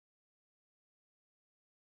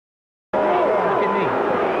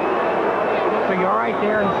right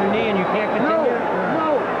there, and it's your knee, and you can't continue?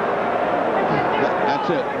 No. That's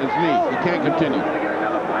it. It's knee. He can't continue.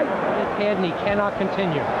 His head, and he cannot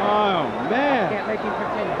continue. Oh, man. Can't make him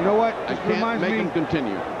continue. You know what? I can't make him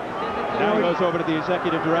continue. Now he goes over to the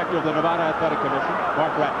executive director of the Nevada Athletic Commission,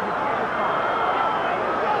 Mark Ratner.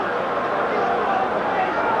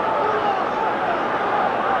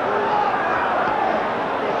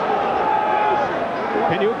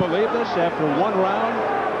 Can you believe this after one round?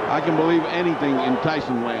 I can believe anything in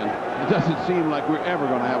Tyson land. It doesn't seem like we're ever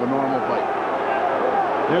going to have a normal fight.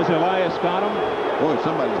 There's Elias Ghanem. Boy,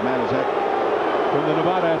 somebody's mad as heck. From the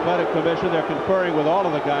Nevada Athletic Commission. They're conferring with all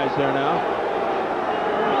of the guys there now.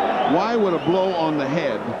 Why would a blow on the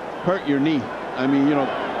head hurt your knee? I mean, you know,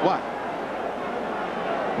 what?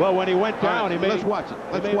 Well, when he went down, right, let's watch it.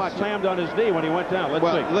 Let's watch it. Slammed on his knee when he went down. Let's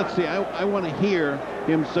see. Let's see. I want to hear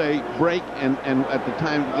him say break, and at the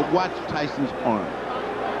time, watch Tyson's arm.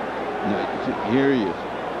 Now, here he is.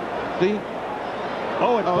 See?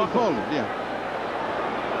 Oh, it's buckled. Folded, yeah.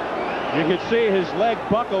 You could see his leg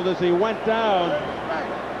buckled as he went down.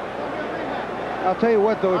 I'll tell you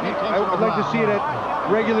what, though, I'd like to see it at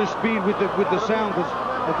regular speed with the sound, because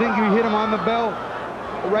I think you hit him on the bell,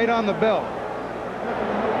 right on the bell.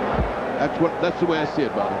 That's the way I see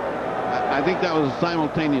it, Bobby. I think that was a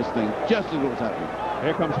simultaneous thing, just as it was happening.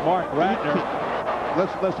 Here comes Mark Ratner.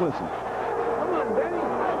 Let's listen.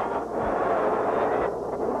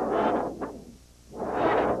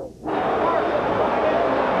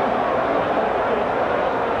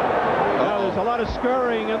 A lot of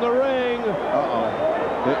scurrying in the ring.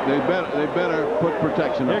 They better put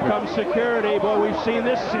protection up. Here comes security. Boy, we've seen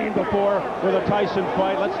this scene before with a Tyson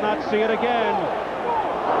fight. Let's not see it again.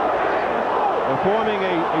 They're forming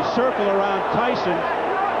a circle around Tyson.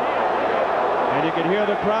 And you can hear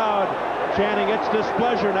the crowd chanting its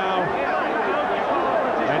displeasure now.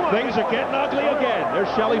 And things are getting ugly again.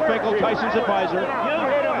 There's Shelly Finkel, Tyson's advisor.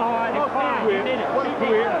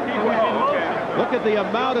 Look at the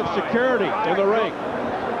amount of security in the ring.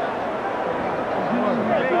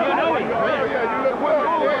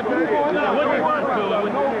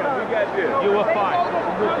 You were fine.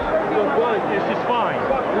 This is fine.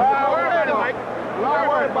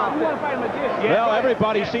 Well,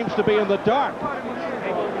 everybody seems to be in the dark.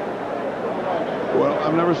 Well,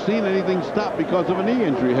 I've never seen anything stop because of a knee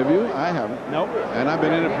injury. Have you? I haven't. Nope. And I've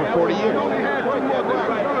been in it for 40 years.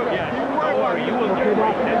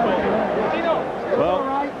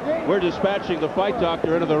 Well, we're dispatching the fight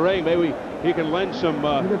doctor into the ring. Maybe he can lend some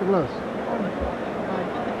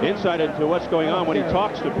insight into what's going on when he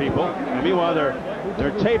talks to people. And meanwhile,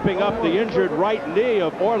 they're taping up the injured right knee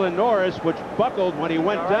of Orlin Norris, which buckled when he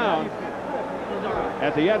went down.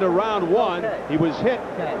 At the end of round one, he was hit.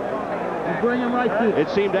 It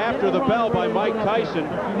seemed after the bell by Mike Tyson.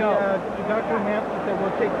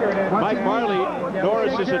 Mike Marley,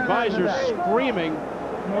 Norris's advisor, screaming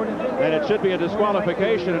that it should be a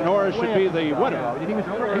disqualification and Norris should be the winner.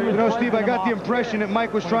 You know, Steve, I got the impression that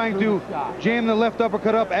Mike was trying to jam the left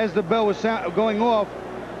uppercut up as the bell was going off.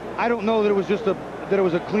 I don't know that it was just that it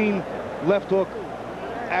was a clean left hook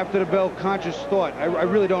after the bell conscious thought. I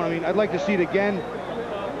really don't. I mean, I'd like to see it again.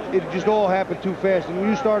 It just all happened too fast, and when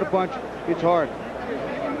you start a punch, it's hard.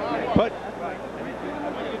 But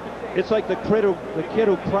it's like the kid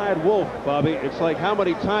who cried wolf, Bobby. It's like, how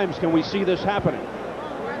many times can we see this happening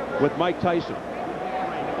with Mike Tyson?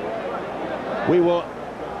 We will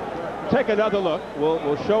take another look.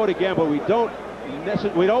 We'll show it again, but we don't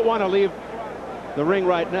want to leave the ring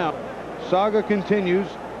right now. Saga continues.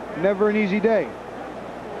 Never an easy day.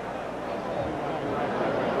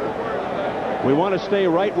 We want to stay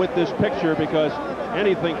right with this picture because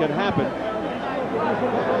anything can happen.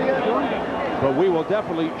 But we will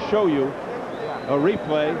definitely show you a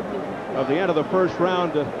replay of the end of the first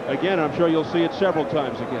round again. I'm sure you'll see it several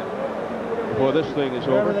times again before this thing is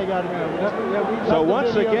over. So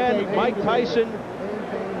once again, Mike Tyson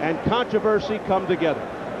and controversy come together.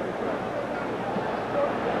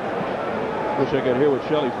 Wish I could hear what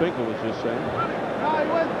Shelly Finkel was just saying. No, he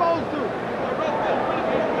wasn't supposed to.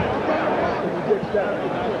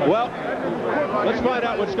 Well, let's find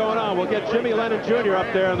out what's going on. We'll get Jimmy Lennon Jr.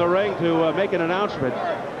 up there in the ring to make an announcement.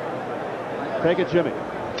 Take it, Jimmy.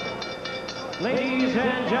 Ladies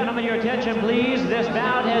and gentlemen, your attention, please. This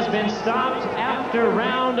bout has been stopped after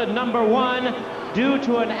round number one due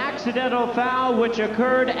to an accidental foul which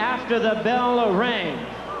occurred after the bell rang.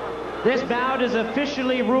 This bout is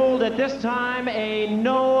officially ruled at this time a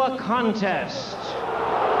no contest.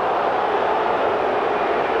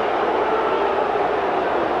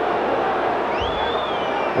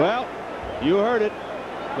 Well, you heard it.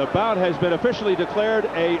 The bout has been officially declared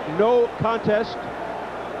a no contest.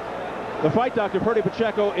 The fight doctor, Ferdy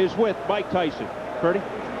Pacheco, is with Mike Tyson. Ferdy?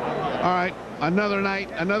 All right, another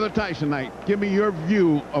night, another Tyson night. Give me your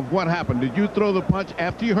view of what happened. Did you throw the punch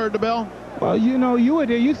after you heard the bell? Well, you know, you were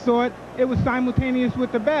there. You saw it. It was simultaneous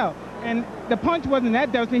with the bell. And the punch wasn't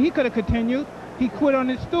that devastating. He could have continued. He quit on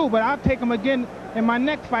his stool, but I'll take him again in my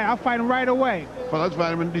next fight. I'll fight him right away. Well, let's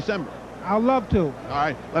fight him in December. I'll love to. All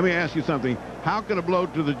right, let me ask you something. How could a blow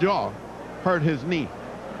to the jaw hurt his knee?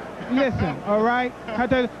 Listen, all right?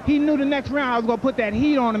 He knew the next round I was going to put that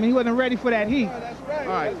heat on him, and he wasn't ready for that heat. All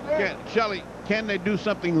right, Shelley, can they do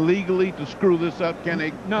something legally to screw this up? Can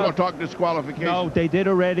they talk disqualification? No, they did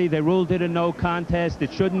already. They ruled it a no contest.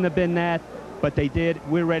 It shouldn't have been that, but they did.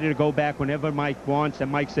 We're ready to go back whenever Mike wants,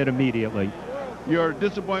 and Mike said immediately. Your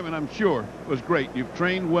disappointment, I'm sure, was great. You've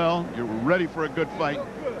trained well. You're ready for a good fight.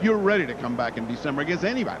 You're ready to come back in December against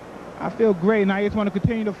anybody. I feel great, and I just want to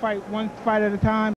continue to fight one fight at a time.